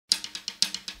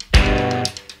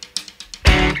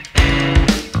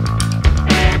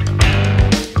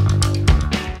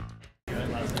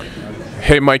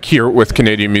Hey, Mike here with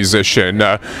Canadian Musician.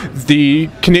 The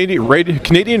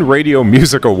Canadian Radio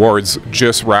Music Awards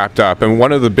just wrapped up, and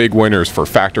one of the big winners for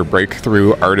Factor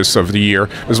Breakthrough Artists of the Year,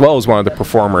 as well as one of the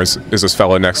performers, is this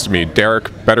fellow next to me,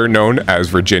 Derik, better known as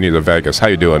Virginia the Vegas. How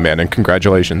you doing, man? And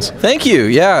congratulations. Thank you.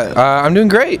 Yeah, I'm doing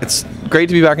great. It's great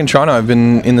to be back in Toronto. I've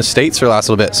been in the States for the last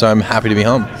little bit, so I'm happy to be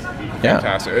home. Yeah.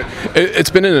 Fantastic. It's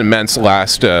been an immense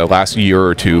last year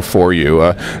or two for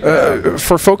you.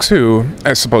 For folks who,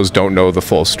 I suppose, don't know the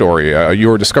full story, you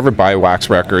were discovered by Wax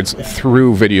Records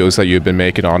through videos that you've been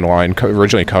making online,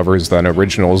 originally covers, then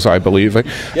originals, I believe.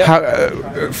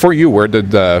 Yeah. For you, where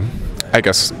did the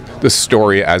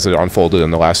story as it unfolded in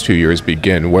the last 2 years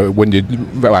begin? When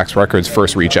did Wax Records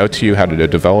first reach out to you? How did it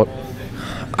develop?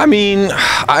 I mean,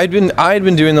 I'd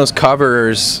been doing those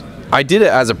covers. I did it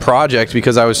as a project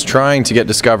because I was trying to get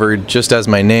discovered just as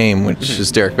my name, which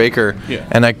is Derik Baker,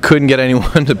 and I couldn't get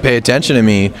anyone to pay attention to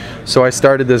me. So I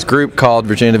started this group called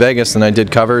Virginia the Vegas, and I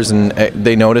did covers, and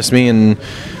they noticed me, and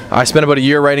I spent about a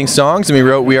year writing songs, and we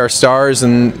wrote We Are Stars,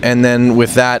 and then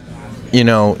with that, you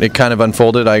know, it kind of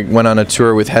unfolded. I went on a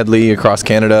tour with Headley across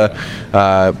Canada,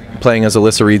 playing as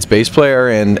Alyssa Reid's bass player,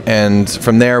 and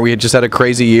from there we had just had a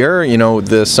crazy year. You know,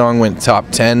 the song went top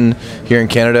 10 here in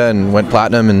Canada and went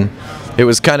platinum, and it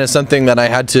was kind of something that I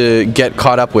had to get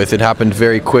caught up with. It happened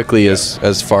very quickly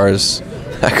as far as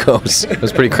that goes. It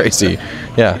was pretty crazy.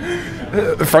 Yeah.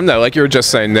 From that, like you were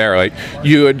just saying there, like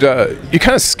you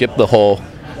kind of skipped the whole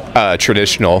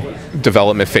traditional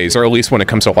development phase, or at least when it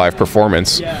comes to live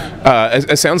performance.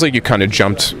 It sounds like you kind of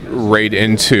jumped right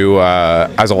into,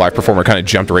 as a live performer, kind of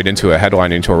jumped right into a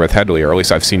headlining tour with Headley, or at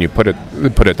least I've seen you put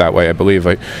it that way, I believe.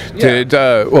 Like,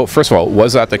 well, first of all,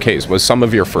 was that the case? Was some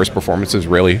of your first performances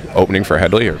really opening for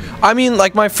Headley? Or? I mean,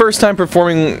 like my first time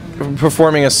performing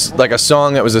a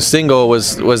song that was a single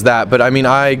was that, but I mean,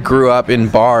 I grew up in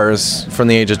bars from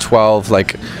the age of 12,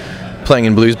 like playing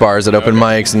in blues bars at open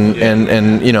mics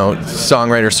and you know,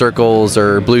 songwriter circles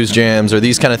or blues jams or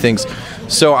these kind of things.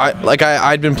 So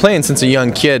I'd been playing since a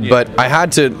young kid, but I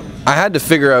had to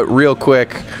figure out real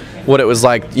quick what it was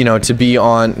like, you know, to be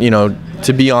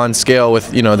on scale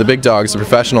with, you know, the big dogs, the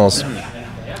professionals.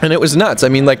 And it was nuts. I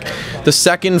mean, like the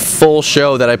second full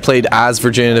show that I played as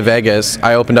Virginia the Vegas,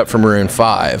 I opened up for Maroon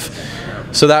 5.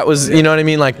 So that was, you know what I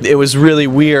mean? Like, it was really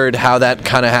weird how that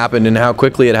kind of happened and how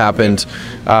quickly it happened.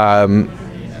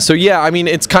 So yeah, I mean,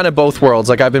 it's kind of both worlds.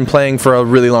 Like, I've been playing for a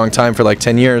really long time, for like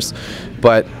 10 years,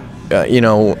 but you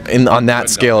know, on that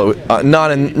scale,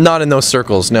 not in those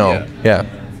circles. No. Yeah.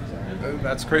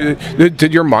 That's crazy.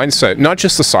 Did your mindset, not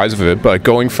just the size of it, but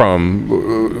going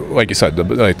from, like you said, the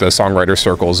songwriter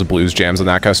circles, the blues jams, and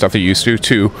that kind of stuff that you used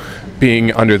to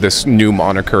being under this new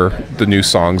moniker, the new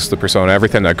songs, the persona,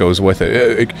 everything that goes with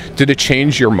it, did it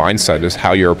change your mindset as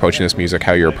how you're approaching this music,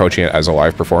 how you're approaching it as a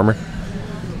live performer?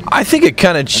 I think it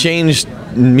kind of changed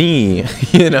me.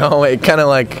 You know, it kind of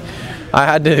like I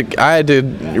had to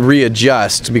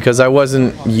readjust because I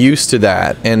wasn't used to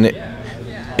that, and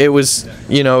it was,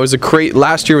 you know, it was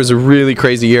last year was a really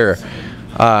crazy year,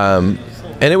 and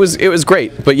it was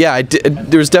great. But yeah,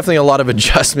 there was definitely a lot of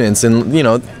adjustments, and you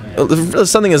know,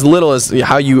 something as little as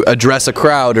how you address a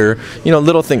crowd, or you know,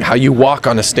 little thing how you walk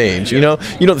on a stage. You know,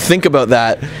 you don't think about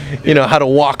that, you know, how to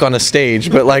walk on a stage,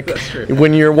 but like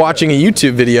when you're watching a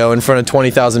YouTube video in front of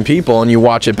 20,000 people and you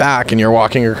watch it back and you're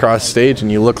walking across stage and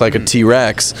you look like a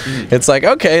T-Rex, it's like,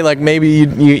 okay, like maybe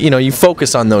you know, you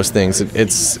focus on those things.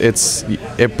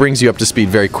 It brings you up to speed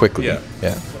very quickly.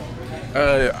 Yeah.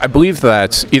 I believe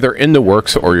that either in the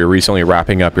works or you're recently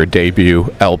wrapping up your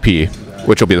debut LP,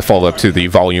 which will be the follow-up to the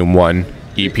Volume 1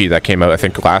 EP that came out, I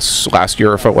think, last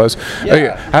year, if it was.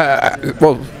 Yeah.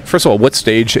 Well, first of all, what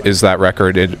stage is that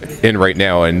record in right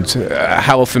now, and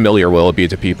how familiar will it be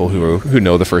to people who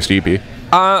know the first EP?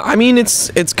 I mean,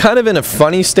 it's kind of in a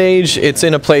funny stage. It's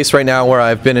in a place right now where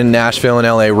I've been in Nashville and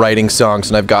LA writing songs,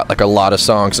 and I've got like a lot of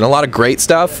songs and a lot of great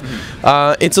stuff.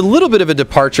 It's a little bit of a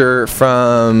departure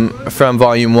from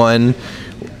Volume 1.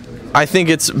 I think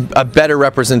it's a better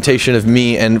representation of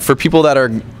me, and for people that are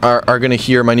going to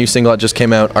hear my new single that just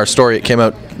came out, Our Story, it came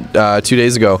out 2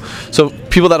 days ago. So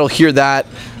people that'll hear that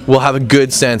will have a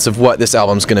good sense of what this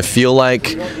album's going to feel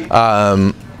like.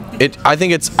 I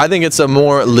think it's a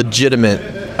more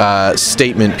legitimate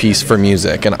statement piece for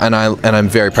music, and I'm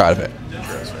very proud of it.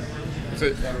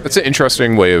 That's an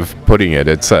interesting way of putting it.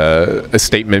 It's a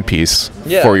statement piece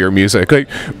for your music. Like,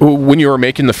 when you were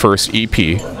making the first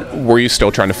EP, were you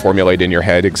still trying to formulate in your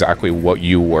head exactly what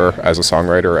you were as a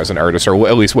songwriter, as an artist, or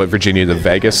at least what Virginia the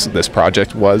Vegas, this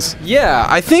project, was? Yeah,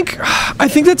 I think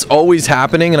that's always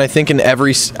happening, and I think in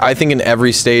every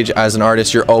stage as an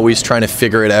artist, you're always trying to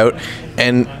figure it out,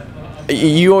 and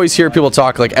you always hear people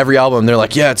talk like every album. They're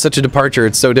like, yeah, it's such a departure.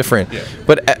 It's so different. Yeah.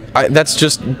 But that's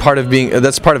just part of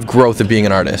growth of being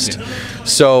an artist. Yeah.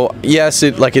 So yes,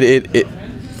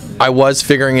 I was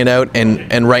figuring it out,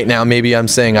 and right now maybe I'm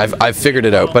saying I've figured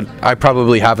it out, but I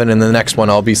probably haven't. And the next one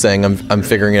I'll be saying I'm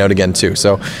figuring it out again too.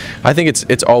 So I think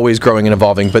it's always growing and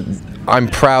evolving. But I'm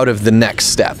proud of the next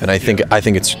step, and I think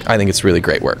it's really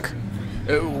great work.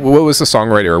 What was the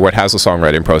songwriter, or what has the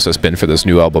songwriting process been for this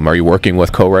new album? Are you working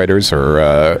with co-writers, or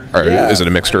is it a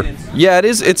mixture? Yeah, it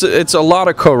is. It's a lot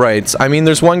of co-writes. I mean,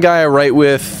 there's one guy I write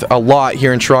with a lot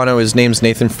here in Toronto. His name's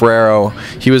Nathan Ferrero.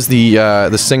 He was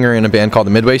the singer in a band called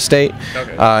the Midway State,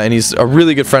 and he's a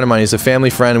really good friend of mine. He's a family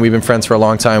friend, and we've been friends for a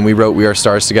long time. We wrote "We Are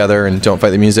Stars" together and "Don't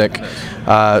Fight the Music."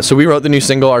 So we wrote the new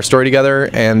single "Our Story" together,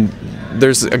 and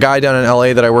there's a guy down in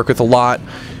LA that I work with a lot.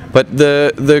 But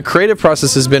the creative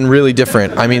process has been really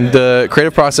different. I mean, the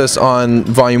creative process on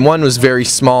Volume 1 was very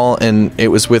small, and it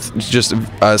was with just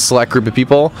a select group of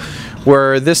people,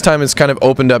 where this time it's kind of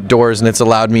opened up doors, and it's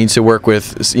allowed me to work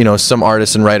with, you know, some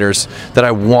artists and writers that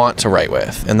I want to write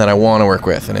with and that I want to work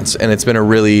with, and it's been a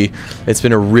really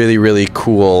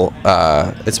cool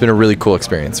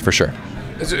experience for sure.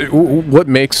 What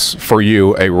makes for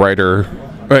you a writer?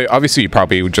 Obviously, you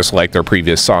probably just like their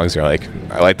previous songs. You're like,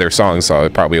 I like their songs, so I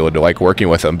probably would like working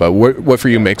with them. But what for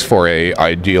you makes for a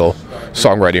ideal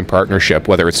songwriting partnership,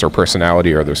 whether it's their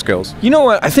personality or their skills? You know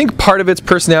what? I think part of it's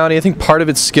personality. I think part of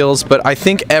it's skills. But I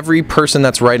think every person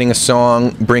that's writing a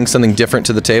song brings something different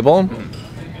to the table.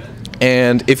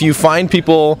 And if you find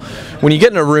people, when you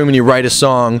get in a room and you write a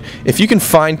song, if you can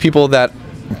find people that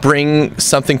bring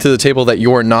something to the table that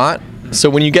you're not, so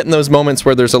when you get in those moments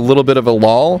where there's a little bit of a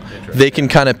lull, they can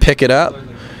kind of pick it up.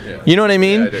 You know what I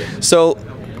mean? Yeah, so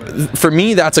for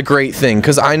me, that's a great thing,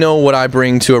 because I know what I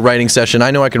bring to a writing session.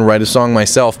 I know I can write a song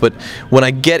myself, but when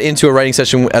I get into a writing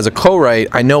session as a co-write,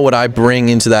 I know what I bring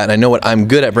into that, and I know what I'm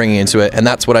good at bringing into it, and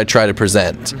that's what I try to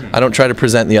present. I don't try to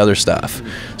present the other stuff.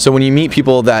 So when you meet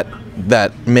people that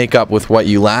make up with what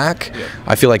you lack,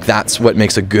 I feel like that's what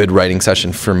makes a good writing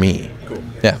session for me. Cool.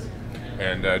 Yeah.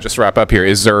 And just to wrap up here,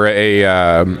 is there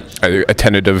a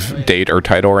tentative date or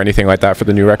title or anything like that for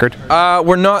the new record?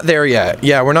 We're not there yet.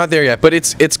 Yeah, we're not there yet, but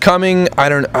it's coming. I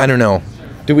don't know.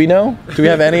 Do we know? Do we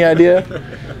have any idea?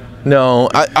 No.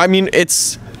 I mean,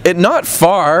 it's not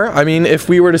far. I mean, if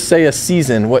we were to say a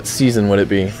season, what season would it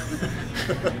be?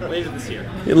 Later this year.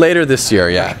 Later this year,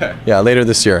 yeah. Yeah, later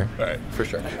this year. All right. For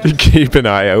sure. Keep an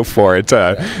eye out for it,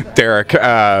 Derik.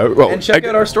 And check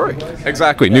out Our Story.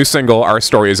 Exactly. New single, Our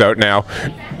Story, is out now.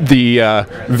 The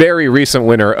very recent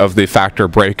winner of the Factor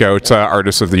Breakout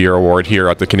Artist of the Year award here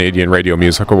at the Canadian Radio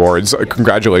Music Awards.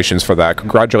 Congratulations for that.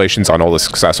 Congratulations on all the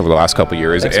success over the last couple of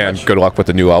years. Thanks and much. Good luck with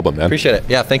the new album, man. Appreciate it.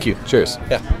 Yeah, thank you. Cheers.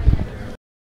 Yeah.